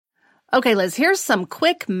Okay, Liz, here's some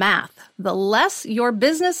quick math. The less your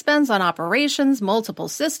business spends on operations, multiple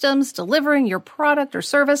systems, delivering your product or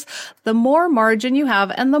service, the more margin you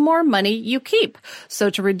have and the more money you keep. So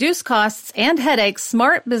to reduce costs and headaches,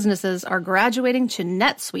 smart businesses are graduating to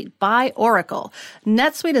NetSuite by Oracle.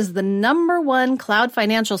 NetSuite is the #1 cloud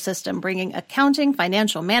financial system, bringing accounting,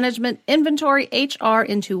 financial management, inventory, HR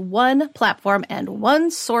into one platform and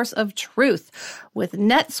one source of truth. With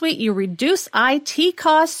NetSuite, you reduce IT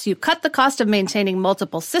costs, you cut the cost of maintaining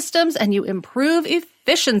multiple systems, and you improve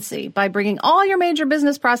efficiency by bringing all your major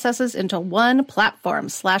business processes into one platform,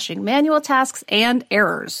 slashing manual tasks and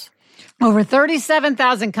errors. Over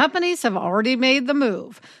 37,000 companies have already made the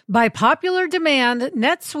move. By popular demand,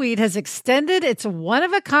 NetSuite has extended its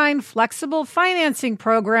one-of-a-kind flexible financing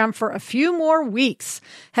program for a few more weeks.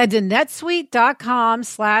 Head to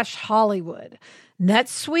netsuite.com/Hollywood.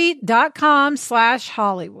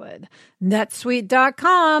 netsuite.com/Hollywood.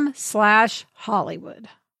 netsuite.com/Hollywood.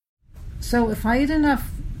 So if I eat enough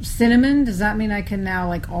cinnamon, does that mean I can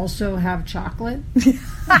now also have chocolate?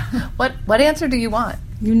 What answer do you want?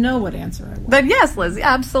 You know what answer I want. Then yes, Liz,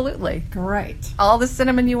 absolutely. Great. All the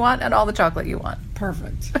cinnamon you want and all the chocolate you want.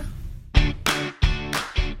 Perfect.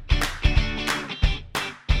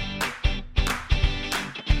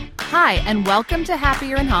 Hi, and welcome to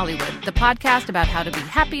Happier in Hollywood, the podcast about how to be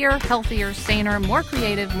happier, healthier, saner, more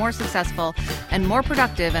creative, more successful, and more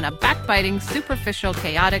productive in a backbiting, superficial,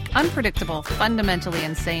 chaotic, unpredictable, fundamentally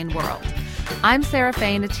insane world. I'm Sarah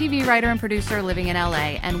Fain, a TV writer and producer living in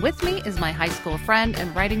LA, and with me is my high school friend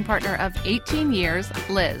and writing partner of 18 years,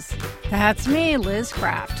 Liz. That's me, Liz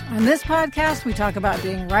Craft. On this podcast, we talk about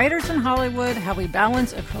being writers in Hollywood, how we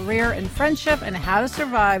balance a career and friendship, and how to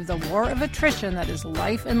survive the war of attrition that is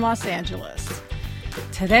life in Los Angeles.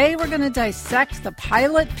 Today, we're going to dissect the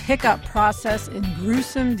pilot pickup process in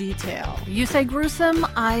gruesome detail. You say gruesome,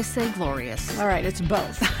 I say glorious. All right, it's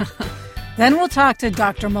both. Then we'll talk to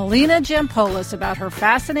Dr. Melina Jampolis about her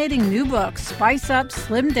fascinating new book, Spice Up,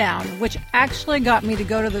 Slim Down, which actually got me to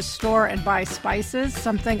go to the store and buy spices,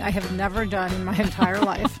 something I have never done in my entire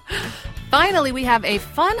life. Finally, we have a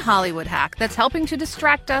fun Hollywood hack that's helping to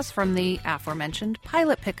distract us from the aforementioned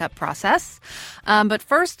pilot pickup process. But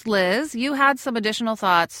first, Liz, you had some additional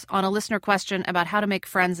thoughts on a listener question about how to make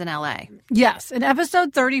friends in LA. Yes. In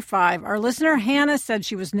episode 35, our listener Hannah said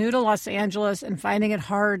she was new to Los Angeles and finding it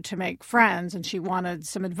hard to make friends, and she wanted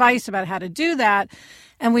some advice about how to do that.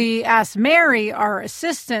 And we asked Mary, our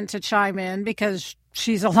assistant, to chime in because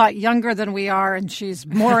she's a lot younger than we are, and she's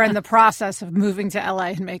more in the process of moving to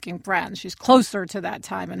LA and making friends. She's closer to that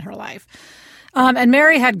time in her life. And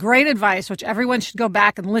Mary had great advice, which everyone should go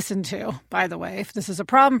back and listen to, by the way, if this is a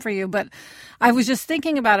problem for you. But I was just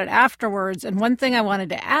thinking about it afterwards, and one thing I wanted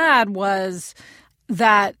to add was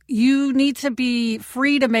that you need to be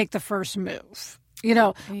free to make the first move. You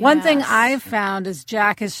know, one thing I've found is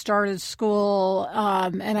Jack has started school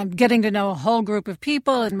and I'm getting to know a whole group of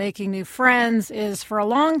people and making new friends is for a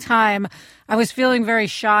long time, I was feeling very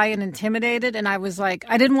shy and intimidated. And I was like,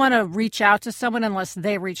 I didn't want to reach out to someone unless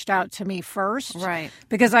they reached out to me first. Right.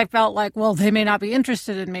 Because I felt like, well, they may not be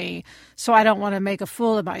interested in me, so I don't want to make a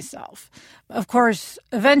fool of myself. Of course,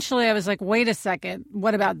 eventually I was like, wait a second,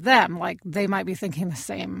 what about them? Like, they might be thinking the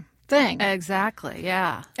same thing. Exactly,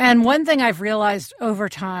 yeah. And one thing I've realized over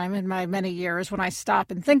time in my many years when I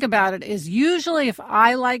stop and think about it is usually if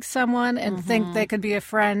I like someone and think they could be a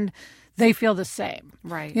friend, they feel the same.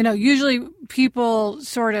 Right. You know, usually people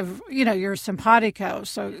sort of, you know, you're simpatico,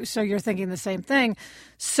 so you're thinking the same thing.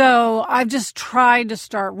 So I've just tried to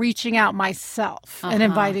start reaching out myself and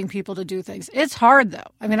inviting people to do things. It's hard, though.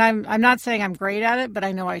 I mean, I'm not saying I'm great at it, but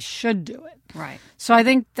I know I should do it. Right. So I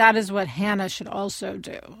think that is what Hannah should also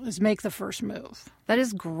do, is make the first move. That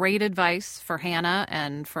is great advice for Hannah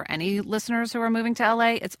and for any listeners who are moving to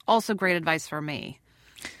LA. It's also great advice for me.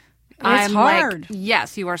 It's hard.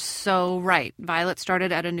 Yes, you are so right. Violet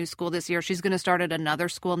started at a new school this year. She's going to start at another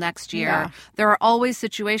school next year. Yeah. There are always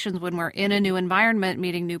situations when we're in a new environment,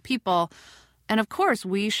 meeting new people. And of course,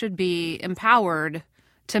 we should be empowered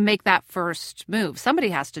to make that first move. Somebody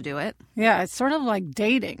has to do it. Yeah, it's sort of like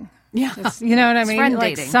dating. Yeah. You know what I mean? Friend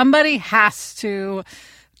like dating. Somebody has to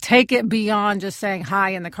take it beyond just saying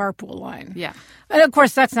hi in the carpool line. Yeah. And of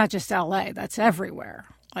course, that's not just LA. That's everywhere.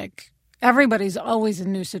 Like, everybody's always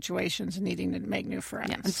in new situations and needing to make new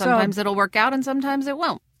friends. Yeah. And sometimes it'll work out and sometimes it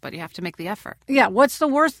won't. But you have to make the effort. Yeah. What's the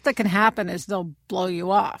worst that can happen is they'll blow you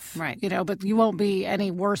off. Right. You know, but you won't be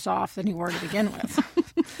any worse off than you were to begin with.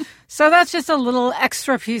 So that's just a little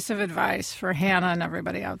extra piece of advice for Hannah and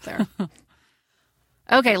everybody out there.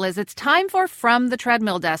 Okay, Liz, it's time for From the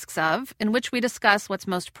Treadmill Desks of, in which we discuss what's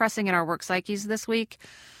most pressing in our work psyches this week.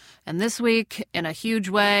 And this week, in a huge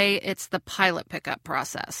way, it's the pilot pickup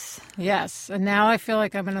process. Yes. And now I feel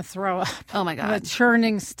like I'm going to throw up. Oh, my God. The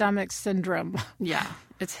churning stomach syndrome. Yeah,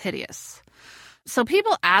 it's hideous. So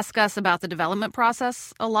people ask us about the development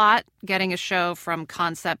process a lot, getting a show from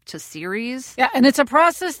concept to series. Yeah, and it's a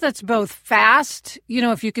process that's both fast. You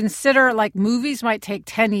know, if you consider like movies might take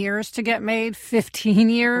 10 years to get made, 15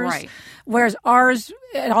 years. Right. Whereas ours,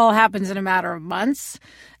 it all happens in a matter of months.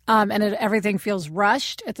 Everything feels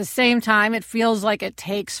rushed. At the same time, it feels like it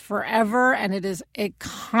takes forever, and it is a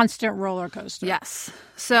constant roller coaster. Yes.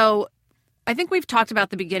 So I think we've talked about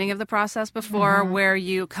the beginning of the process before, where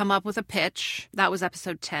you come up with a pitch. That was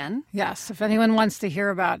episode 10. Yes. If anyone wants to hear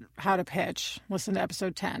about how to pitch, listen to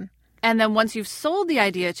episode 10. And then once you've sold the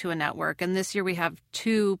idea to a network, and this year we have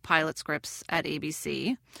 2 pilot scripts at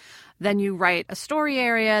ABC, then you write a story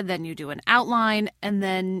area, then you do an outline, and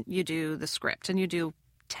then you do the script. And you do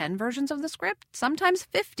 10 versions of the script, sometimes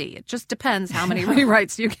 50. It just depends how many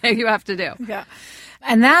rewrites you have to do. Yeah.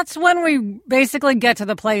 And that's when we basically get to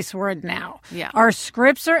the place we're at now. Yeah. Our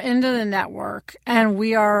scripts are into the network, and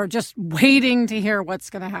we are just waiting to hear what's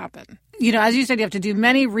going to happen. You know, as you said, you have to do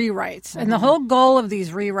many rewrites. And the whole goal of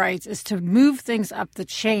these rewrites is to move things up the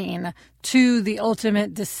chain to the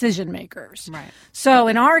ultimate decision makers. Right. So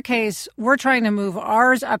in our case, we're trying to move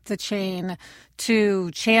ours up the chain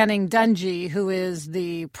to Channing Dungey, who is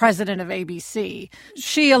the president of ABC.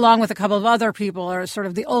 She, along with a couple of other people, are sort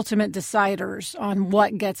of the ultimate deciders on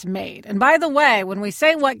what gets made. And by the way, when we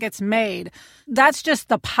say what gets made, that's just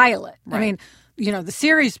the pilot. Right. I mean, you know, the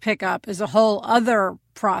series pickup is a whole other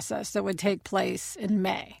process that would take place in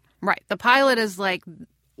May. Right. The pilot is like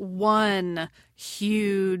one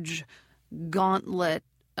huge gauntlet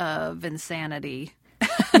of insanity.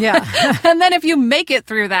 Yeah. And then if you make it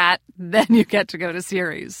through that, then you get to go to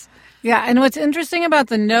series. Yeah. And what's interesting about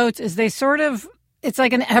the notes is they sort of, it's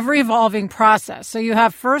like an ever-evolving process. So you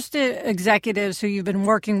have first executives who you've been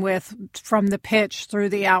working with from the pitch through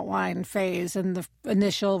the outline phase and the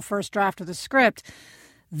initial first draft of the script.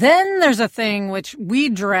 Then there's a thing which we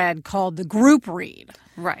dread called the group read.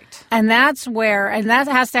 Right. And that's where, and that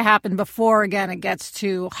has to happen before, again, it gets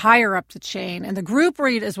to higher up the chain. And the group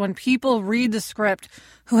read is when people read the script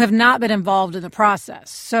who have not been involved in the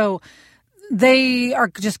process. So they are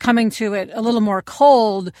just coming to it a little more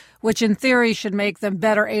cold, which in theory should make them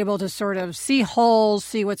better able to sort of see holes,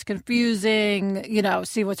 see what's confusing, you know,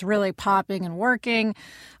 see what's really popping and working.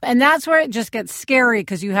 And that's where it just gets scary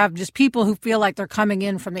because you have just people who feel like they're coming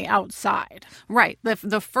in from the outside. Right.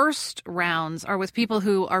 The first rounds are with people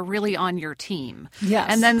who are really on your team. Yes.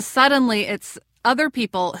 And then suddenly it's other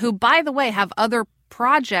people who, by the way, have other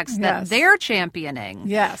projects that they're championing.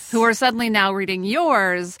 Yes. Who are suddenly now reading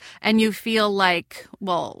yours, and you feel like,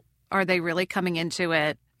 well, are they really coming into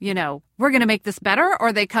it, you know, we're going to make this better? Or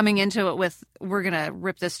are they coming into it with, we're going to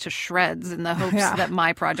rip this to shreds in the hopes that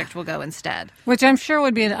my project will go instead? Which I'm sure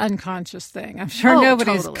would be an unconscious thing. I'm sure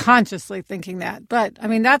nobody's consciously thinking that. But, I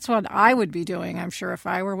mean, that's what I would be doing, I'm sure, if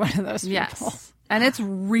I were one of those people. Yes. And it's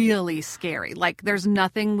really scary. Like, there's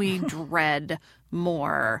nothing we dread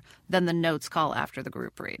more than the notes call after the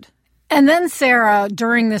group read. And then, Sarah,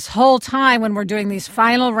 during this whole time when we're doing these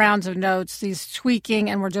final rounds of notes, these tweaking,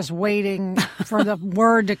 and we're just waiting for the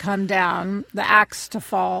word to come down, the axe to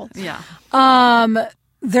fall. Yeah.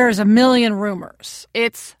 There's a million rumors.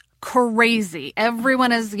 It's crazy.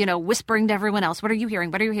 Everyone is, you know, whispering to everyone else. What are you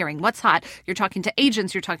hearing? What are you hearing? What's hot? You're talking to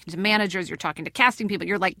agents. You're talking to managers. You're talking to casting people.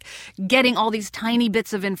 You're like getting all these tiny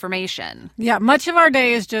bits of information. Yeah. Much of our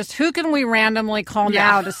day is just who can we randomly call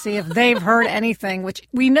now to see if they've heard anything, which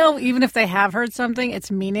we know even if they have heard something,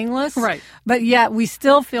 it's meaningless. Right. But yet we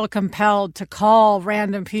still feel compelled to call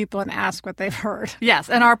random people and ask what they've heard.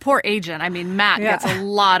 Yes. And our poor agent, I mean, Matt gets a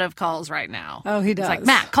lot of calls right now. Oh, he does. It's like,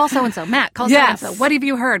 Matt, call so-and-so. Matt, call so-and-so. What have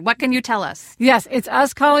you heard? What can you tell us? Yes, it's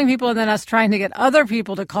us calling people and then us trying to get other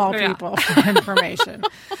people to call people for information.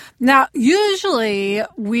 Now, usually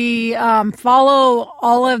we follow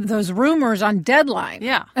all of those rumors on Deadline.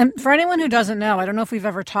 Yeah. And for anyone who doesn't know, I don't know if we've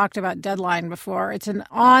ever talked about Deadline before. It's an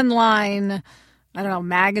online, I don't know,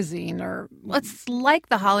 magazine or... It's like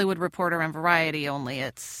the Hollywood Reporter and Variety, only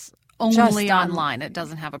it's only online. It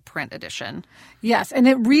doesn't have a print edition. Yes, and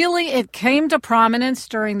it came to prominence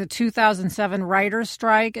during the 2007 writers'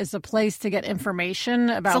 strike as a place to get information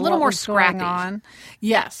about what was going on.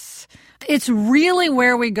 Yes. It's really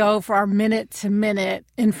where we go for our minute-to-minute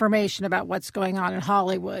information about what's going on in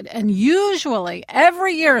Hollywood. And usually,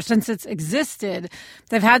 every year since it's existed,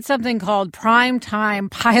 they've had something called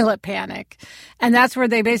primetime pilot panic. And that's where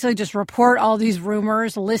they basically just report all these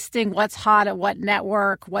rumors, listing what's hot at what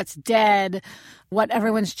network, what's dead, what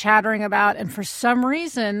everyone's chattering about. And for some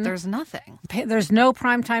reason, there's nothing. There's no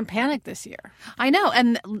primetime panic this year. I know.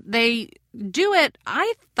 And they do it,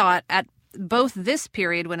 I thought, at both this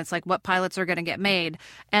period when it's like what pilots are going to get made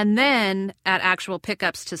and then at actual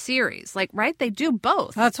pickups to series. Like, right? They do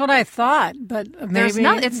both. That's what I thought, but maybe there's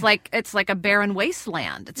not. It's like a barren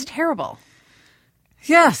wasteland. It's terrible.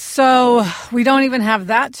 Yeah, so we don't even have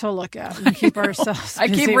that to look at. We keep ourselves busy. I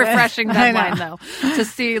keep refreshing that line, though, to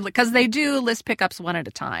see, because they do list pickups one at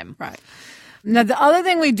a time. Right. Now, the other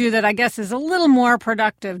thing we do that I guess is a little more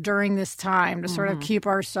productive during this time to sort of keep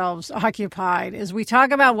ourselves occupied is we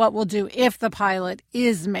talk about what we'll do if the pilot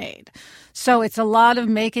is made. So it's a lot of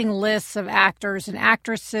making lists of actors and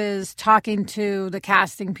actresses, talking to the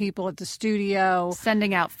casting people at the studio,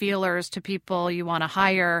 sending out feelers to people you want to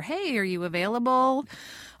hire. Hey, are you available?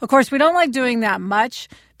 Of course, we don't like doing that much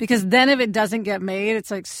because then if it doesn't get made,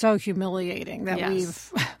 it's like so humiliating that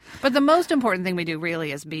we've... But the most important thing we do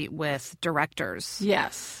really is meet with directors.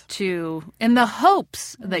 Yes. In the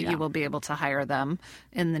hopes that you will be able to hire them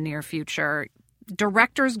in the near future.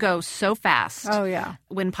 Directors go so fast. Oh, yeah.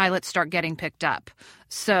 When pilots start getting picked up.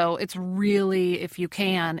 So it's really, if you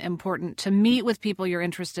can, important to meet with people you're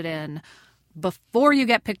interested in before you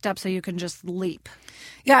get picked up so you can just leap.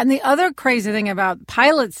 Yeah, and the other crazy thing about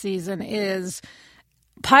pilot season is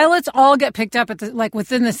pilots all get picked up at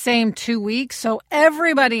within the same 2 weeks. So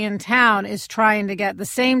everybody in town is trying to get the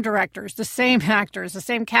same directors, the same actors, the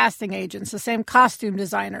same casting agents, the same costume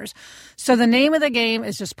designers. So the name of the game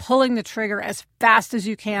is just pulling the trigger as fast as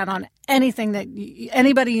you can on anything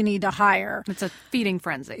anybody you need to hire. It's a feeding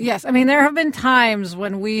frenzy. Yes. I mean, there have been times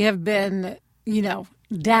when we have been,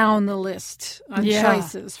 down the list on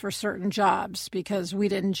choices for certain jobs because we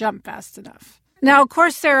didn't jump fast enough. Now, of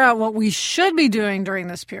course, Sarah, what we should be doing during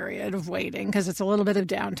this period of waiting, because it's a little bit of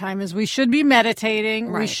downtime, is we should be meditating.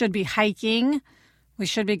 Right. We should be hiking. We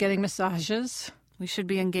should be getting massages. We should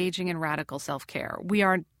be engaging in radical self-care. We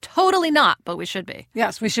are totally not, but we should be.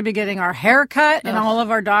 Yes, we should be getting our hair cut and all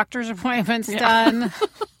of our doctor's appointments done.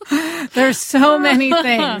 There's so many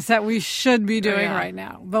things that we should be doing right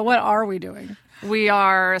now. But what are we doing? We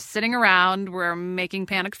are sitting around. We're making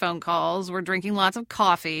panicked phone calls. We're drinking lots of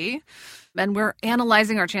coffee. And we're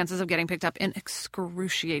analyzing our chances of getting picked up in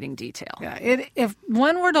excruciating detail. Yeah, if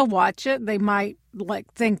one were to watch it, they might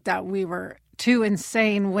think that we were two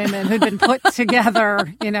insane women who'd been put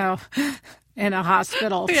together, in a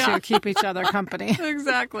hospital to keep each other company.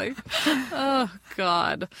 Exactly. Oh,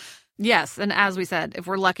 God. Yes, and as we said, if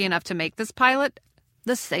we're lucky enough to make this pilot,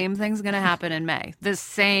 the same thing's going to happen in May. The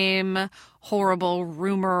same horrible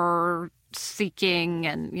rumor-seeking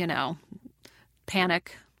and,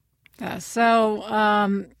 panic. Yeah, so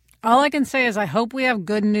all I can say is I hope we have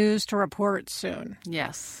good news to report soon.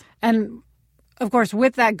 Yes. And, of course,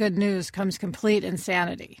 with that good news comes complete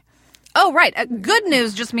insanity. Oh, right. Good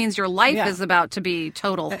news just means your life is about to be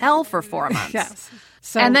total hell for 4 months. Yes.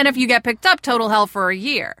 So, and then if you get picked up, total hell for a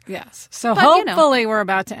year. Yes. So hopefully we're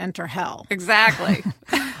about to enter hell. Exactly.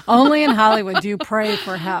 Only in Hollywood do you pray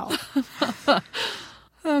for hell.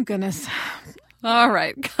 Oh, goodness. All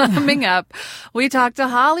right. Coming up, we talk to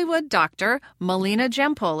Hollywood doctor Melina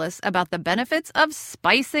Jampolis about the benefits of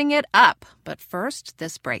spicing it up. But first,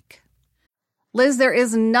 this break. Liz, there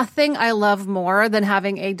is nothing I love more than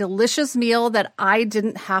having a delicious meal that I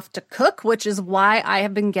didn't have to cook, which is why I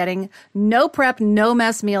have been getting no prep, no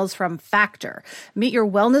mess meals from Factor. Meet your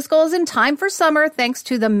wellness goals in time for summer thanks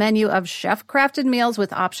to the menu of chef-crafted meals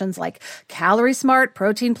with options like Calorie Smart,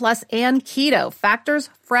 Protein Plus, and Keto. Factor's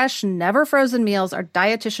fresh, never frozen meals are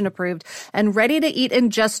dietitian approved and ready to eat in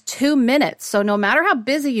just 2 minutes. So no matter how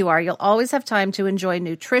busy you are, you'll always have time to enjoy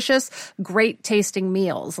nutritious, great tasting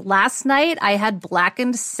meals. Last night, I had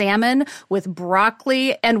blackened salmon with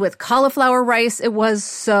broccoli and with cauliflower rice. It was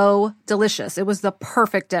so delicious. It was the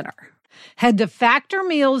perfect dinner. Head to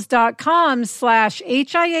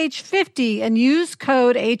factormeals.com/HIH50 and use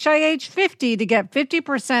code HIH50 to get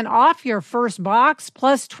 50% off your first box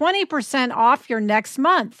plus 20% off your next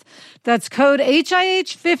month. That's code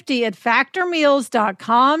HIH50 at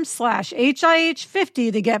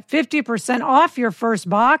factormeals.com/HIH50 to get 50% off your first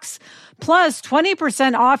box plus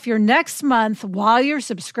 20% off your next month while your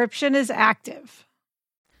subscription is active.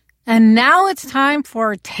 And now it's time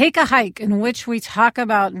for Take a Hike, in which we talk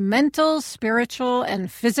about mental, spiritual,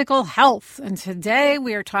 and physical health. And today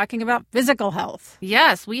we are talking about physical health.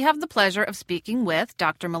 Yes, we have the pleasure of speaking with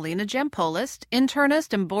Dr. Melina Jampolis,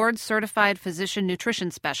 internist and board-certified physician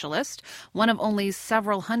nutrition specialist, one of only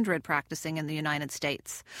several hundred practicing in the United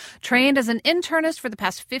States. Trained as an internist for the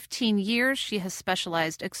past 15 years, she has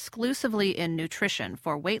specialized exclusively in nutrition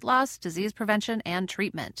for weight loss, disease prevention, and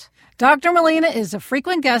treatment. Dr. Melina is a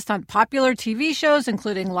frequent guest on popular TV shows,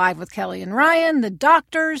 including Live with Kelly and Ryan, The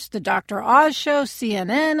Doctors, The Dr. Oz Show,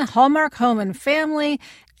 CNN, Hallmark Home and Family,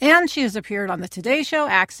 and she has appeared on The Today Show,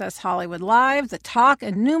 Access Hollywood Live, The Talk,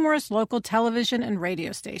 and numerous local television and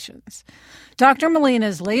radio stations. Dr.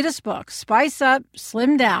 Melina's latest book, Spice Up,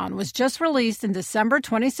 Slim Down, was just released in December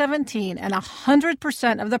 2017, and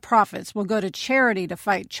 100% of the profits will go to charity to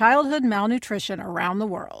fight childhood malnutrition around the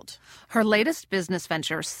world. Her latest business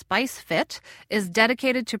venture, Spice Fit, is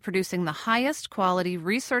dedicated to producing the highest quality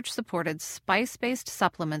research-supported spice-based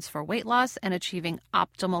supplements for weight loss and achieving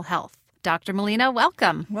optimal health. Dr. Melina,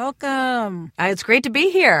 welcome. Welcome. It's great to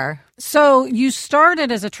be here. So you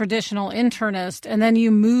started as a traditional internist, and then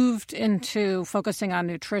you moved into focusing on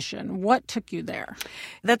nutrition. What took you there?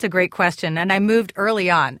 That's a great question. And I moved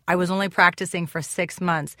early on. I was only practicing for 6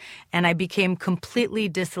 months, and I became completely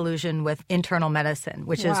disillusioned with internal medicine,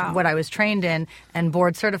 which is what I was trained in and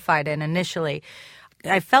board certified in initially.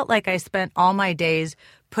 I felt like I spent all my days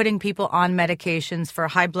putting people on medications for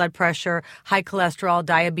high blood pressure, high cholesterol,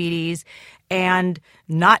 diabetes, and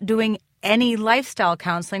not doing any lifestyle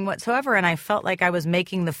counseling whatsoever. And I felt like I was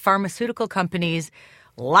making the pharmaceutical companies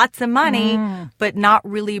lots of money, but not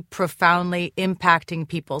really profoundly impacting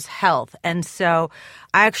people's health. And so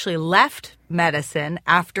I actually left medicine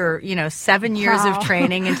after, 7 years of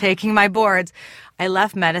training and taking my boards. I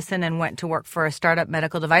left medicine and went to work for a startup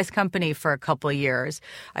medical device company for a couple of years.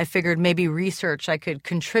 I figured maybe research I could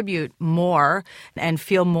contribute more and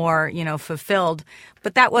feel more, fulfilled.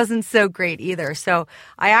 But that wasn't so great either. So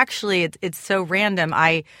I actually, it's so random.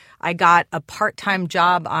 I got a part-time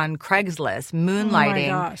job on Craigslist,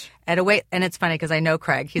 moonlighting at a weight. And it's funny because I know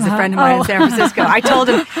Craig. He's a friend of mine in San Francisco. I told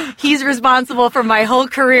him he's responsible for my whole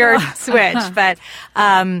career switch. But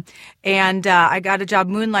I got a job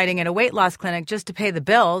moonlighting at a weight loss clinic just to pay the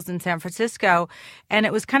bills in San Francisco. And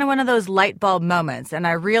it was kind of one of those light bulb moments. And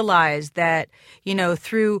I realized that,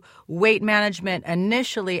 through weight management,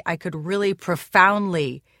 initially I could really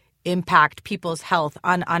profoundly impact people's health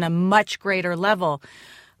on a much greater level.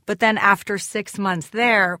 But then after 6 months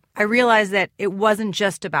there, I realized that it wasn't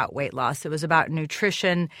just about weight loss. It was about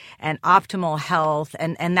nutrition and optimal health,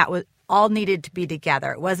 and that was all needed to be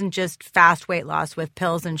together. It wasn't just fast weight loss with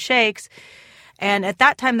pills and shakes. And at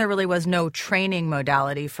that time, there really was no training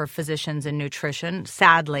modality for physicians in nutrition.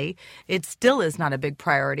 Sadly, it still is not a big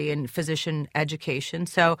priority in physician education.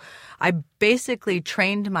 So I basically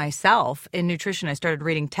trained myself in nutrition. I started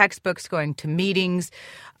reading textbooks, going to meetings.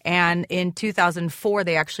 And in 2004,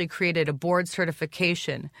 they actually created a board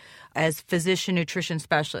certification as physician nutrition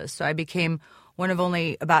specialist. So I became one of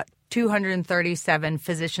only about 237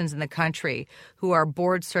 physicians in the country who are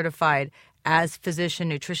board certified as physician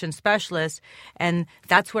nutrition specialists. And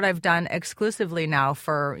that's what I've done exclusively now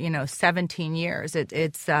for, 17 years.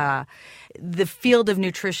 It's the field of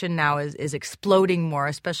nutrition now is exploding more,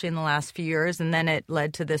 especially in the last few years. And then it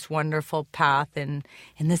led to this wonderful path in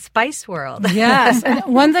the spice world. Yes. And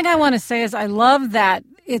one thing I want to say is I love that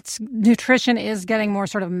nutrition is getting more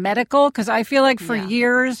sort of medical, because I feel like for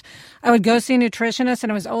years I would go see a nutritionist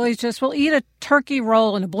and it was always just, well, eat a turkey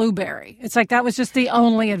roll and a blueberry. It's like that was just the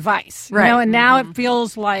only advice. Right. And now it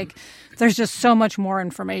feels like there's just so much more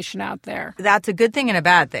information out there. That's a good thing and a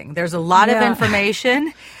bad thing. There's a lot of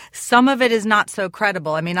information. Some of it is not so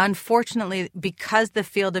credible. I mean, unfortunately, because the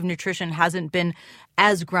field of nutrition hasn't been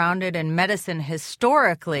as grounded in medicine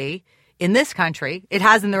historically in this country, it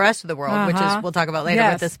has in the rest of the world, which is we'll talk about later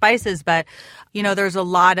with the spices. But, there's a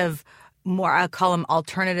lot of more, I call them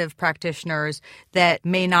alternative practitioners that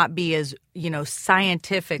may not be as,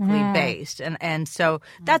 scientifically based. And so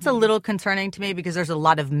that's a little concerning to me because there's a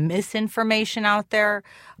lot of misinformation out there.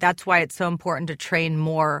 That's why it's so important to train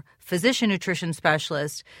more physician nutrition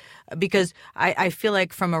specialists, because I feel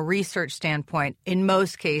like from a research standpoint, in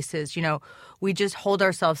most cases, we just hold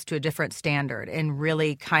ourselves to a different standard and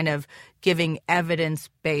really kind of giving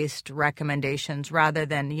evidence-based recommendations rather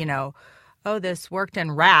than, this worked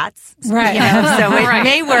in rats, right? So it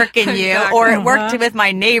may work in you, or it worked with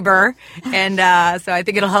my neighbor, and so I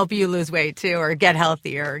think it'll help you lose weight too, or get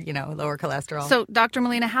healthier, lower cholesterol. So, Dr.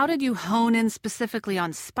 Melina, how did you hone in specifically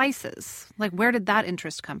on spices? Like, where did that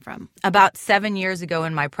interest come from? About 7 years ago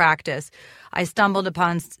in my practice, I stumbled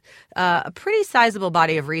upon a pretty sizable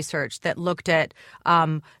body of research that looked at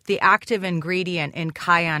the active ingredient in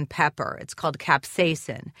cayenne pepper. It's called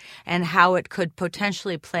capsaicin, and how it could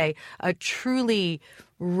potentially play a truly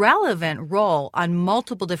relevant role on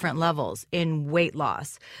multiple different levels in weight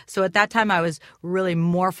loss. So at that time, I was really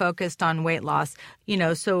more focused on weight loss,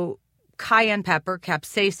 so cayenne pepper,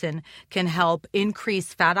 capsaicin, can help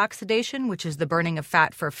increase fat oxidation, which is the burning of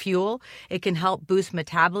fat for fuel. It can help boost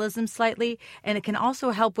metabolism slightly, and it can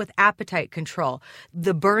also help with appetite control.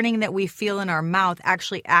 The burning that we feel in our mouth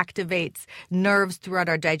actually activates nerves throughout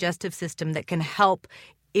our digestive system that can help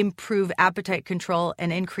improve appetite control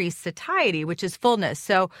and increase satiety, which is fullness.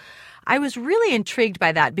 So I was really intrigued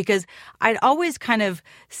by that because I'd always kind of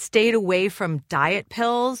stayed away from diet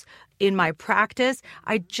pills in my practice.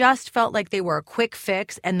 I just felt like they were a quick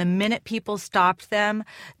fix, and the minute people stopped them,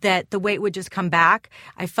 that the weight would just come back.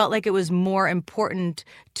 I felt like it was more important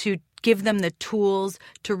to give them the tools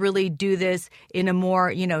to really do this in a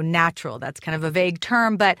more, natural. That's kind of a vague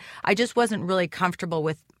term, but I just wasn't really comfortable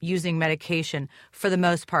with using medication for the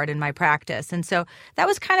most part in my practice. And so that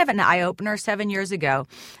was kind of an eye-opener 7 years ago.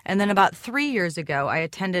 And then about 3 years ago, I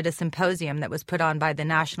attended a symposium that was put on by the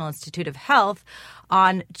National Institute of Health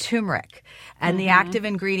on turmeric and the active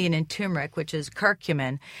ingredient in turmeric, which is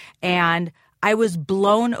curcumin. And I was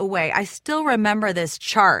blown away. I still remember this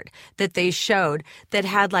chart that they showed that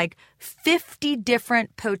had like 50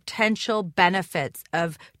 different potential benefits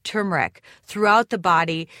of turmeric throughout the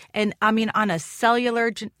body. And I mean, on a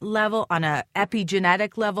cellular level, on a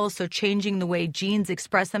epigenetic level, so changing the way genes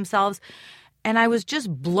express themselves. And I was just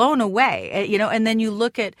blown away, and then you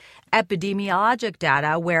look at epidemiologic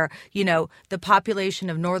data where, the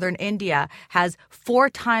population of northern India has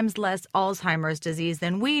 4 times less Alzheimer's disease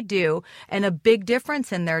than we do. And a big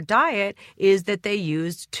difference in their diet is that they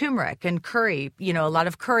use turmeric and curry, a lot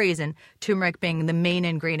of curries, and turmeric being the main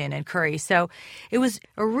ingredient in curry. So it was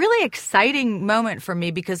a really exciting moment for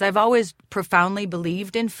me because I've always profoundly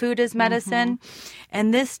believed in food as medicine.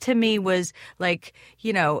 And this to me was like,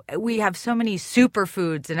 we have so many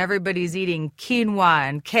superfoods and everybody's eating quinoa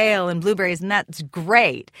and kale and blueberries, and that's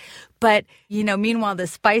great. But, meanwhile, the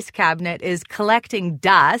spice cabinet is collecting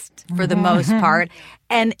dust for the most part,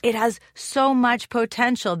 and it has so much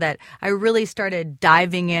potential that I really started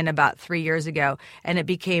diving in about 3 years ago, and it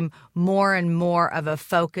became more and more of a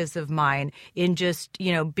focus of mine in just,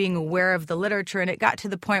 being aware of the literature. And it got to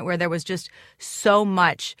the point where there was just so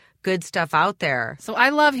much good stuff out there. So I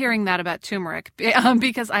love hearing that about turmeric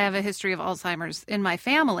because I have a history of Alzheimer's in my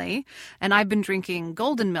family, and I've been drinking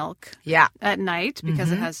golden milk at night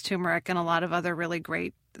because it has turmeric and a lot of other really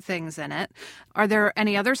great things in it. Are there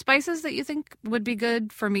any other spices that you think would be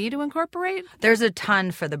good for me to incorporate? There's a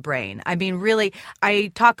ton for the brain. I mean, really,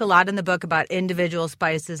 I talk a lot in the book about individual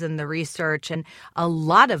spices and the research, and a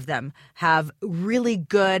lot of them have really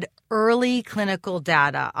good early clinical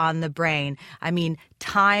data on the brain. I mean,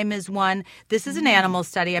 thyme is one. This is an animal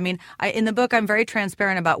study. I mean, in the book, I'm very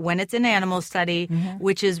transparent about when it's an animal study,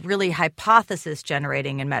 which is really hypothesis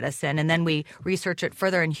generating in medicine. And then we research it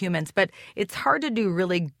further in humans. But it's hard to do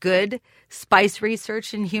really good spice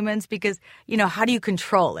research in humans because, how do you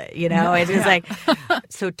control it? It is like,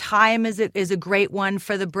 so thyme is a great one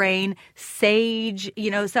for the brain. Sage,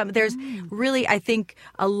 there's really, I think,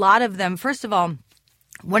 a lot of them. First of all,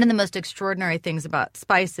 one of the most extraordinary things about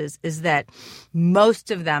spices is that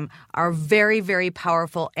most of them are very, very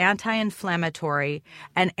powerful anti-inflammatory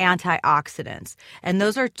and antioxidants. And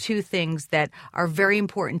those are two things that are very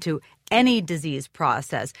important to any disease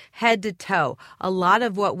process, head to toe. A lot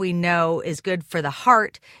of what we know is good for the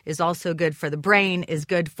heart, is also good for the brain, is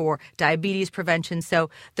good for diabetes prevention. So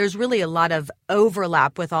there's really a lot of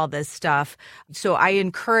overlap with all this stuff. So I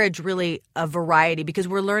encourage really a variety because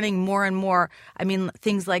we're learning more and more,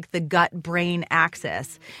 things like the gut-brain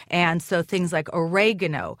axis. And so things like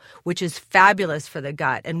oregano, which is fabulous for the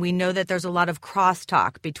gut. And we know that there's a lot of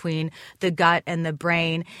crosstalk between the gut and the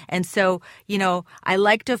brain. And so, I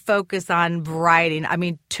like to focus on variety.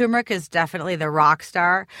 Turmeric is definitely the rock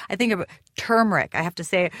star. I think of turmeric. I have to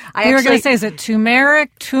say, you were going to say, is it turmeric?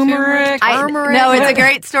 No, it's a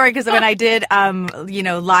great story because when I did,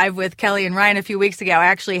 live with Kelly and Ryan a few weeks ago, I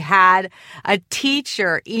actually had a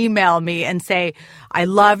teacher email me and say, I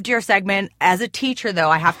loved your segment. As a teacher, though,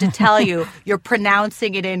 I have to tell you, you're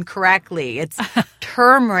pronouncing it incorrectly. It's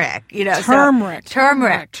turmeric.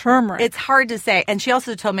 Turmeric. It's hard to say. And she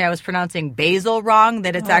also told me I was pronouncing basil wrong,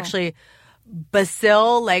 that it's actually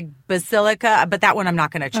basil, like basilica, but that one I'm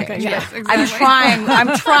not going to change. Okay, yes, exactly.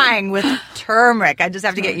 I'm trying with turmeric. I just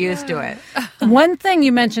have to get used to it. One thing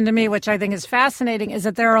you mentioned to me, which I think is fascinating, is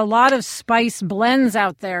that there are a lot of spice blends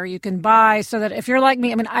out there you can buy so that if you're like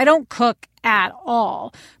me, I mean, I don't cook at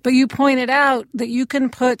all, but you pointed out that you can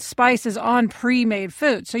put spices on pre-made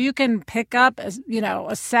food. So you can pick up,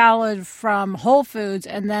 a salad from Whole Foods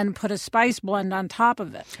and then put a spice blend on top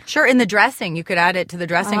of it. Sure, in the dressing, you could add it to the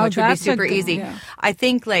dressing, which would be super easy. Yeah. I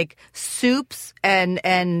think like soups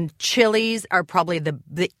and chilies are probably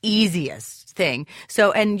the easiest thing.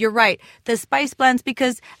 So, and you're right, the spice blends,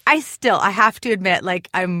 because I have to admit, like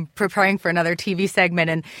I'm preparing for another TV segment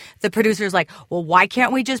and the producer's like, well, why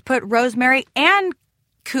can't we just put rosemary and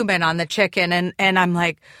cumin on the chicken? And I'm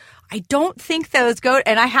like, I don't think those go.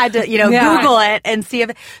 And I had to, Google it and see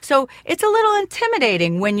if. So it's a little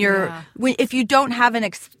intimidating when if you don't have an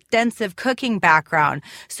extensive cooking background.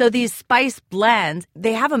 So these spice blends,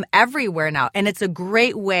 they have them everywhere now, and it's a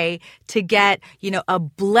great way to get, a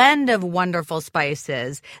blend of wonderful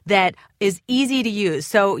spices that is easy to use.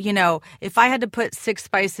 So, if I had to put 6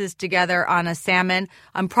 spices together on a salmon,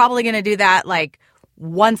 I'm probably going to do that like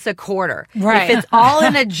once a quarter. Right. If it's all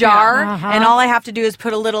in a jar and all I have to do is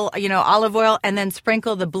put a little, olive oil and then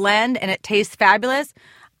sprinkle the blend and it tastes fabulous,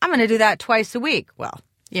 I'm going to do that twice a week. Well,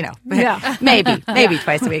 maybe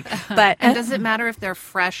twice a week. But and does it matter if they're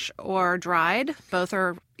fresh or dried? Both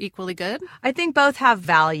are equally good? I think both have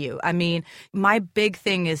value. I mean, my big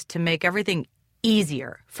thing is to make everything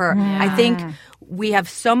easier I think we have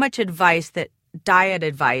so much diet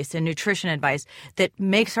advice and nutrition advice that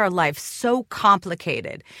makes our life so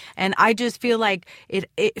complicated. And I just feel like it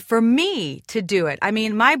for me to do it, I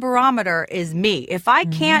mean, my barometer is me. If I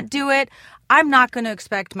can't do it, I'm not going to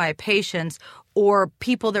expect my patients or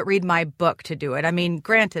people that read my book to do it. I mean,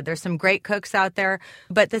 granted, there's some great cooks out there,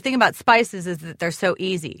 but the thing about spices is that they're so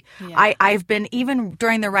easy. Yeah. I've been, even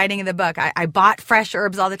during the writing of the book, I bought fresh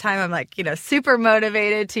herbs all the time. I'm like, super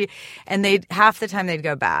motivated and half the time they'd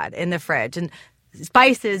go bad in the fridge. And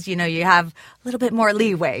spices, you have a little bit more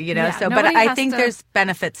leeway, but I think there's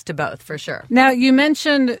benefits to both for sure. Now, you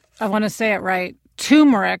mentioned, I want to say it right,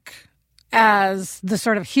 turmeric as the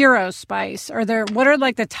sort of hero spice. What are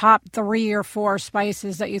like the top 3 or 4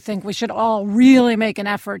 spices that you think we should all really make an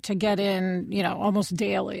effort to get in, almost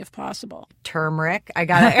daily if possible? Turmeric. I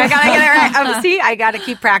gotta get it right. See, I gotta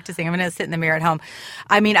keep practicing. I'm gonna sit in the mirror at home.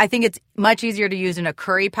 I mean, I think it's much easier to use in a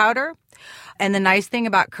curry powder. And the nice thing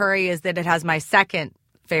about curry is that it has my second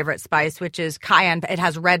favorite spice, which is cayenne. It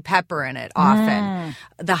has red pepper in it often,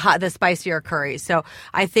 the spicier curries. So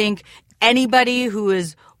I think anybody who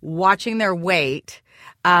is watching their weight,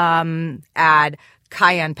 add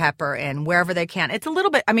cayenne pepper in wherever they can. It's a little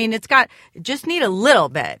bit, just need a little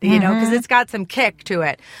bit, because it's got some kick to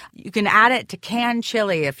it. You can add it to canned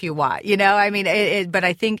chili if you want, but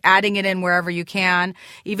I think adding it in wherever you can,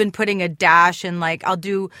 even putting a dash in, like I'll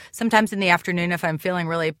do sometimes in the afternoon if I'm feeling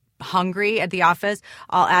really hungry at the office,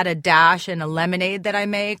 I'll add a dash in a lemonade that I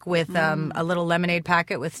make with a little lemonade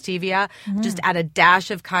packet with stevia. Just add a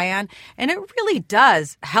dash of cayenne, and it really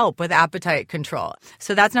does help with appetite control.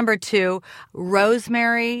 So that's number 2.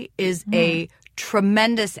 Rosemary is a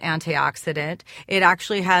tremendous antioxidant. It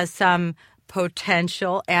actually has some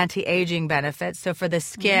potential anti-aging benefits. So for the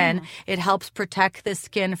skin, it helps protect the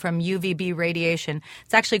skin from UVB radiation.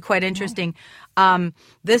 It's actually quite interesting.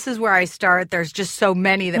 This is where I start. There's just so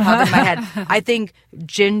many that pop in my head. I think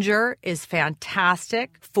ginger is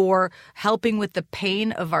fantastic for helping with the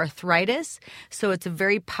pain of arthritis. So it's a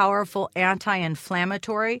very powerful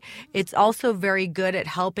anti-inflammatory. It's also very good at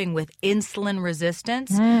helping with insulin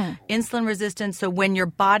resistance. Insulin resistance, so when your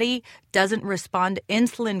body doesn't respond to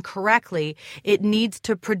insulin correctly, it needs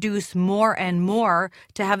to produce more and more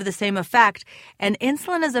to have the same effect. And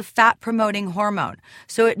insulin is a fat-promoting hormone.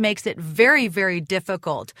 So it makes it very, very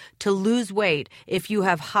difficult to lose weight if you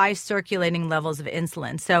have high circulating levels of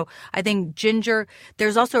insulin. So I think ginger,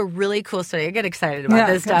 there's also a really cool study. I get excited about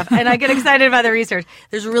this stuff, and I get excited about the research.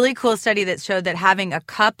 There's a really cool study that showed that having a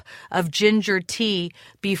cup of ginger tea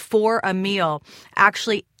before a meal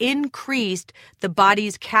actually increased the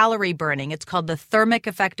body's calorie burning. It's called the thermic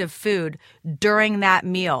effect of food during that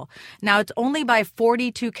meal. Now, it's only by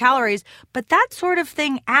 42 calories, but that sort of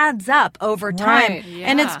thing adds up over time. Right,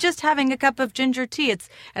 And it's just having a cup of ginger tea. It's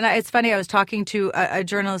funny, I was talking to a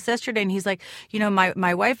journalist yesterday, and he's like,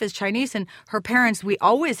 my wife is Chinese, and her parents, we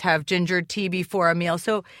always have ginger tea before a meal.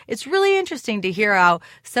 So it's really interesting to hear how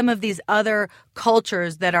some of these other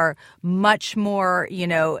cultures that are much more,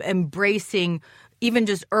 embracing even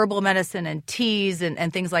just herbal medicine and teas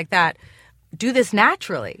and things like that, do this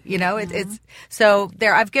naturally. It's so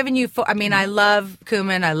there. I've given you. I love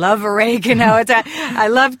cumin. I love oregano. I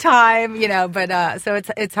love thyme. But so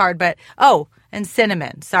it's hard. But and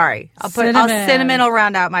cinnamon. Sorry, cinnamon will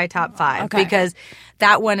round out my top 5 because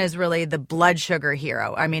that one is really the blood sugar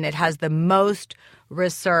hero. I mean, it has the most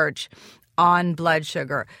research on blood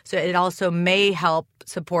sugar. So it also may help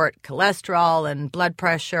support cholesterol and blood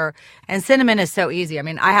pressure. And cinnamon is so easy. I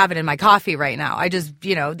mean, I have it in my coffee right now. I just,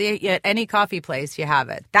 at any coffee place, you have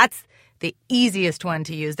it. That's the easiest one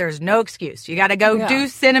to use. There's no excuse. You got to go do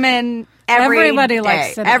cinnamon everybody day.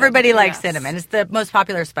 Likes cinnamon. Everybody likes cinnamon. It's the most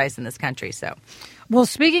popular spice in this country. So, well,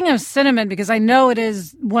 speaking of cinnamon, because I know it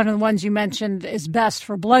is one of the ones you mentioned is best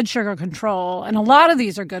for blood sugar control, and a lot of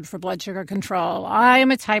these are good for blood sugar control. I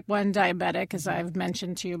am a type 1 diabetic, as I've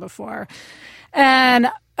mentioned to you before. And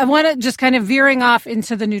I want to just kind of veering off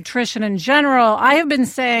into the nutrition in general. I have been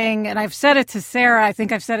saying, and I've said it to Sarah, I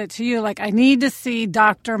think I've said it to you, I need to see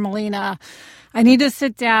Dr. Molina. I need to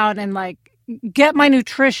sit down and get my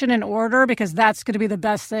nutrition in order because that's going to be the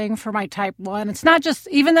best thing for my type 1. It's not just,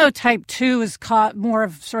 even though type 2 is more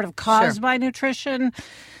of sort of caused by nutrition,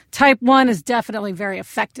 type 1 is definitely very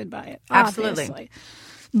affected by it. Absolutely. Obviously.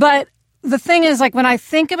 But the thing is, when I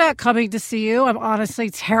think about coming to see you, I'm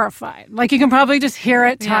honestly terrified. You can probably just hear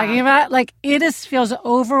it talking about it. It feels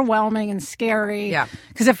overwhelming and scary. Yeah.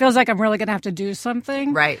 Because it feels like I'm really going to have to do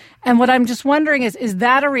something. Right. And what I'm just wondering is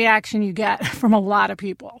that a reaction you get from a lot of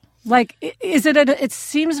people? Is it? It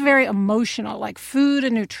seems very emotional. Food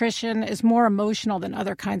and nutrition is more emotional than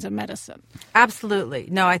other kinds of medicine. Absolutely.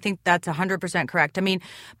 No, I think that's 100% correct. I mean,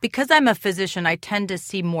 because I'm a physician, I tend to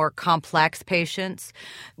see more complex patients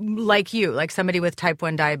like you, like somebody with type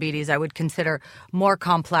 1 diabetes. I would consider more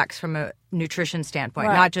complex from a nutrition standpoint,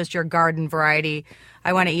 not just your garden variety.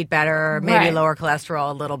 I want to eat better, maybe lower cholesterol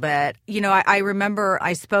a little bit. I remember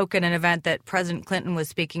I spoke at an event that President Clinton was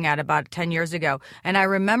speaking at about 10 years ago, and I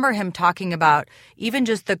remember him talking about even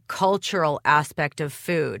just the cultural aspect of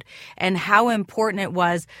food and how important it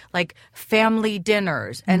was, family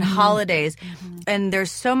dinners and holidays. And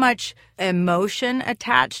there's so much emotion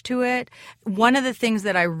attached to it. One of the things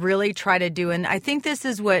that I really try to do, and I think this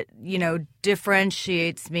is what,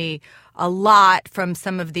 differentiates me a lot from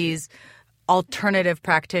some of these alternative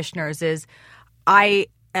practitioners, is I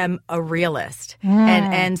am a realist.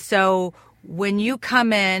 And so when you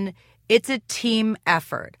come in, it's a team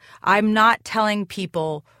effort. I'm not telling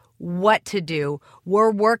people what to do.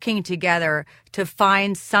 We're working together to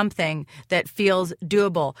find something that feels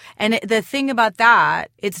doable. And the thing about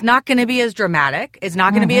that, it's not going to be as dramatic. It's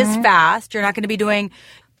not going to be as fast. You're not going to be doing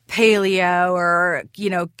paleo or,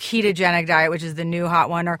 ketogenic diet, which is the new hot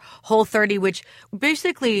one, or Whole30, which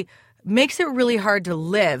basically makes it really hard to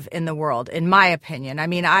live in the world, in my opinion. I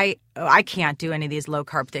mean, I can't do any of these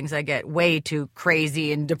low-carb things. I get way too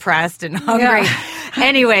crazy and depressed and hungry. Yeah.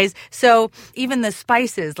 Anyways, so even the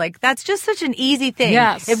spices, that's just such an easy thing.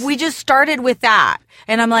 Yes. If we just started with that,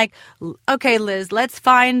 and I'm like, okay, Liz, let's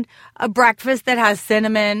find a breakfast that has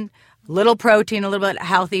cinnamon, little protein, a little bit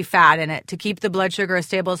healthy fat in it to keep the blood sugar as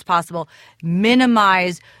stable as possible.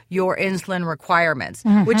 Minimize your insulin requirements,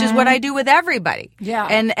 which is what I do with everybody. Yeah.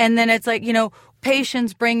 And then it's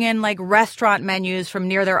patients bring in restaurant menus from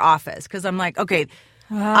near their office because I'm like, okay,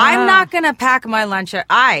 I'm not going to pack my lunch.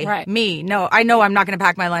 I know I'm not going to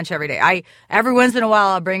pack my lunch every day. Every once in a while,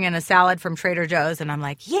 I'll bring in a salad from Trader Joe's and I'm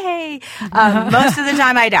like, yay. Most of the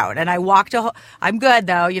time I don't. And I'm good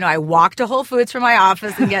though. I walk to Whole Foods from my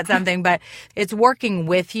office and get something, but it's working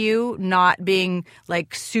with you, not being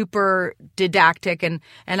super didactic. And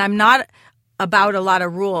I'm not about a lot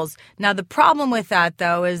of rules. Now, the problem with that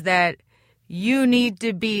though is that you need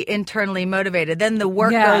to be internally motivated. Then the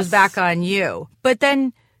work goes back on you. But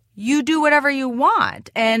then you do whatever you want.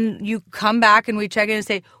 And you come back and we check in and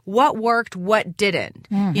say, what worked, what didn't?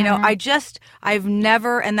 I've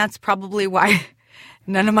never, and that's probably why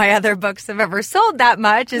none of my other books have ever sold that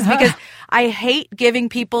much, is because I hate giving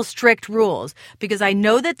people strict rules because I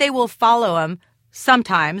know that they will follow them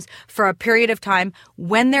sometimes for a period of time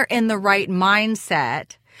when they're in the right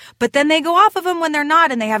mindset. But then they go off of them when they're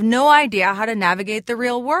not, and they have no idea how to navigate the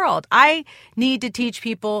real world. I need to teach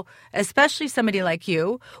people, especially somebody like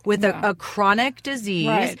you, with a chronic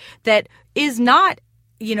disease that is not,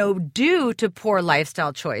 due to poor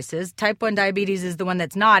lifestyle choices. Type 1 diabetes is the one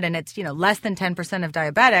that's not, and it's, less than 10% of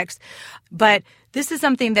diabetics. But this is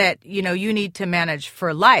something that, you need to manage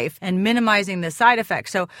for life and minimizing the side effects.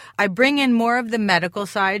 So I bring in more of the medical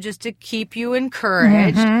side just to keep you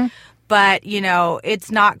encouraged. But,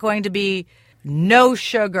 it's not going to be no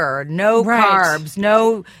sugar, no carbs,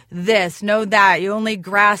 no this, no that. You only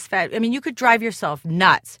grass-fed. I mean, you could drive yourself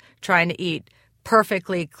nuts trying to eat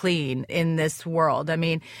perfectly clean in this world. I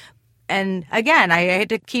mean, and again, I hate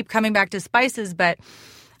to keep coming back to spices, but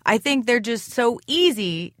I think they're just so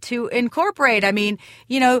easy to incorporate. I mean,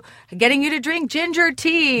 getting you to drink ginger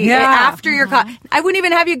tea after your coffee. I wouldn't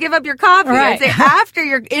even have you give up your coffee. I'd say after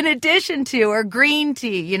in addition to, or green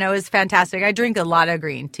tea, is fantastic. I drink a lot of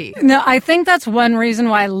green tea. No, I think that's one reason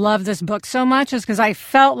why I love this book so much is because I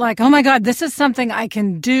felt like, oh my God, this is something I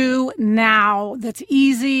can do now that's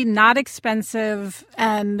easy, not expensive,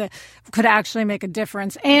 and could actually make a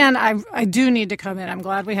difference. And I do need to come in. I'm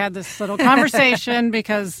glad we had this little conversation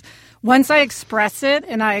because once I express it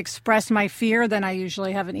and I express my fear, then I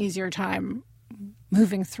usually have an easier time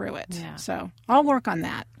moving through it. Yeah. So I'll work on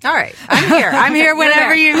that. All right. I'm here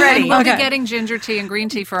whenever you're ready. We'll be getting ginger tea and green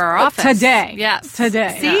tea for our office. Today. Yes.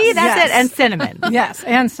 Today. See, that's it. And cinnamon. Yes,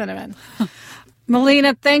 and cinnamon.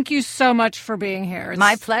 Melina, thank you so much for being here. It's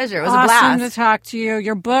my pleasure. It was awesome a blast. To talk to you.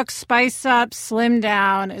 Your book, Spice Up, Slim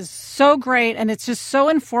Down, is so great, and it's just so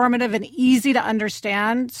informative and easy to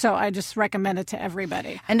understand. So I just recommend it to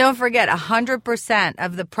everybody. And don't forget, 100%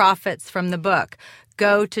 of the profits from the book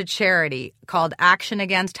go to charity called Action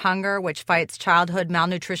Against Hunger, which fights childhood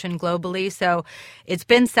malnutrition globally. So it's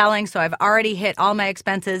been selling, so I've already hit all my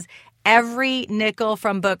expenses. Every nickel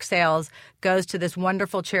from book sales goes to this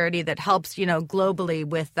wonderful charity that helps, globally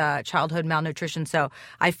with childhood malnutrition. So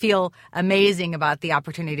I feel amazing about the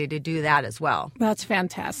opportunity to do that as well. That's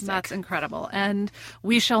fantastic. That's incredible. And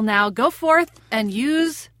we shall now go forth and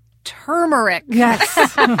use turmeric.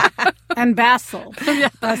 Yes. And basil.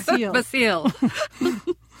 Basil.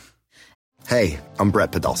 Hey, I'm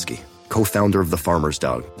Brett Podolsky, co-founder of The Farmer's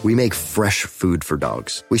Dog. We make fresh food for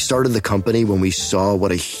dogs. We started the company when we saw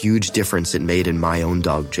what a huge difference it made in my own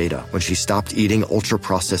dog, Jada, when she stopped eating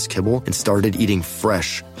ultra-processed kibble and started eating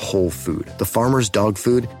fresh, whole food. The Farmer's Dog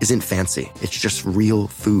food isn't fancy. It's just real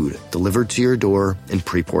food delivered to your door in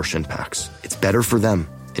pre-portioned packs. It's better for them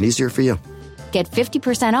and easier for you. Get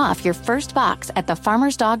 50% off your first box at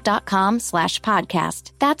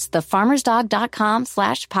thefarmersdog.com/podcast. That's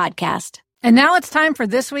thefarmersdog.com/podcast. And now it's time for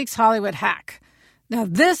this week's Hollywood hack. Now,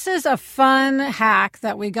 this is a fun hack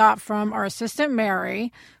that we got from our assistant,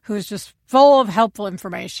 Mary, who is just full of helpful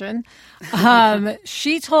information.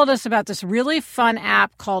 She told us about this really fun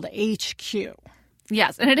app called HQ.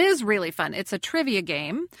 Yes, and it is really fun. It's a trivia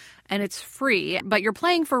game, and it's free, but you're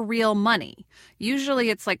playing for real money. Usually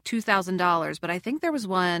it's like $2,000, but I think there was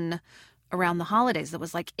one around the holidays that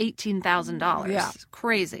was like $18,000. Yeah.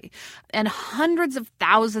 Crazy. And hundreds of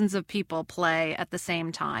thousands of people play at the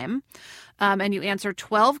same time. And you answer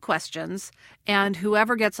 12 questions, and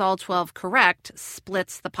whoever gets all 12 correct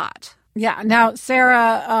splits the pot. Yeah. Now,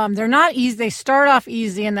 Sarah, they're not easy. They start off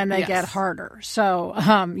easy and then they get harder. So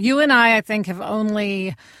you and I think, have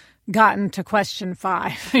only gotten to question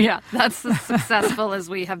 5. Yeah, that's as successful as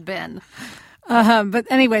we have been. But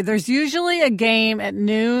anyway, there's usually a game at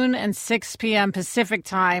noon and 6 p.m. Pacific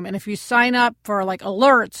time. And if you sign up for like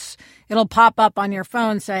alerts, it'll pop up on your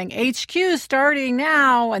phone saying HQ starting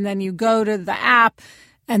now. And then you go to the app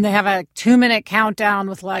and they have a 2-minute countdown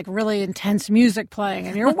with like really intense music playing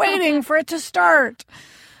and you're waiting for it to start.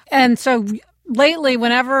 And so lately,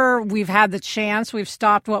 whenever we've had the chance, we've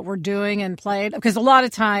stopped what we're doing and played. Because a lot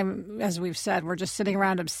of time, as we've said, we're just sitting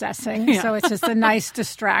around obsessing. Yeah. So it's just a nice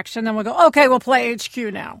distraction. Then we'll go, okay, we'll play HQ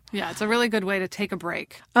now. Yeah, it's a really good way to take a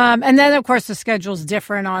break. And then, of course, the schedule's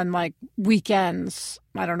different on like weekends.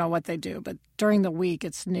 I don't know what they do, but during the week,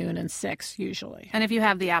 it's noon and 6 usually. And if you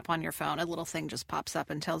have the app on your phone, a little thing just pops up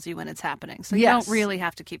and tells you when it's happening. So you don't really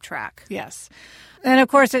have to keep track. Yes. And of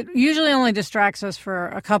course, it usually only distracts us for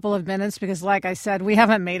a couple of minutes because, like I said, we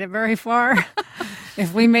haven't made it very far.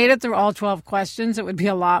 If we made it through all 12 questions, it would be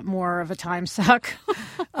a lot more of a time suck.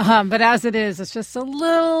 But as it is, it's just a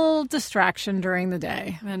little distraction during the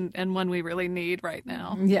day. And one we really need right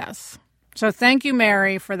now. Yes. So thank you,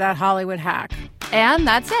 Mary, for that Hollywood hack. And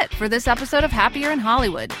that's it for this episode of Happier in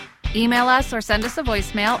Hollywood. Email us or send us a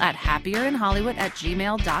voicemail at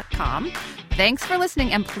happierinhollywood@gmail.com. Thanks for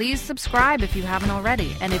listening, and please subscribe if you haven't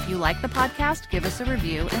already. And if you like the podcast, give us a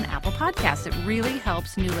review in Apple Podcasts. It really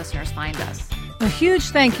helps new listeners find us. A huge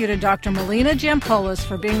thank you to Dr. Melina Giampoulos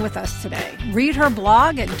for being with us today. Read her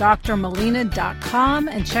blog at drmelina.com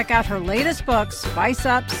and check out her latest book, Spice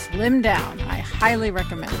Up, Slim Down. I highly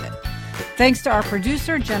recommend it. Thanks to our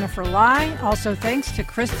producer, Jennifer Lai. Also thanks to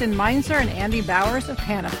Kristen Meinzer and Andy Bowers of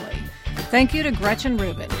Panoply. Thank you to Gretchen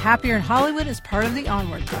Rubin. Happier in Hollywood is part of the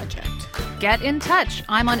Onward Project. Get in touch.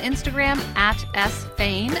 I'm on Instagram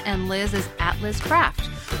 @sfain and Liz is @LizCraft.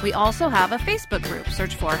 We also have a Facebook group.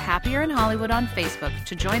 Search for Happier in Hollywood on Facebook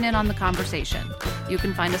to join in on the conversation. You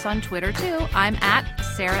can find us on Twitter, too. I'm at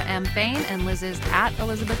Sarah M. Fain, and Liz is at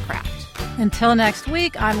Elizabeth Kraft. Until next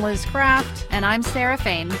week, I'm Liz Kraft. And I'm Sarah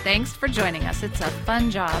Fain. Thanks for joining us. It's a fun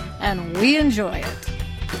job. And we enjoy it.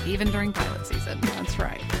 Even during pilot season. That's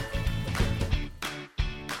right.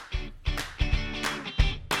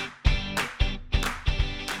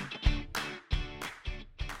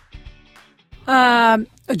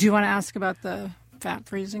 Do you want to ask about the fat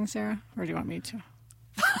freezing, Sarah? Or do you want me to?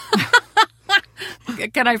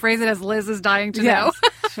 Can I phrase it as Liz is dying to know?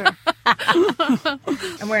 Sure.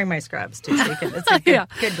 I'm wearing my scrubs, too. So it's a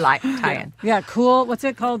good light tie-in. Yeah, cool. What's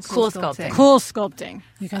it called? Cool sculpting. Cool sculpting.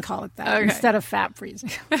 You can call it that instead of fat freezing.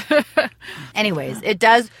 Anyways, it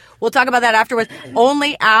does. We'll talk about that afterwards.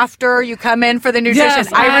 Only after you come in for the nutrition.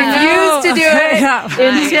 Yes, I refuse to do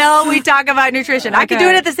it until we talk about nutrition. I can do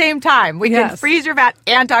it at the same time. We can freeze your fat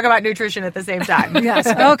and talk about nutrition at the same time. Yes.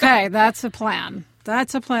 Okay. That's a plan.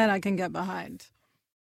 That's a plan I can get behind.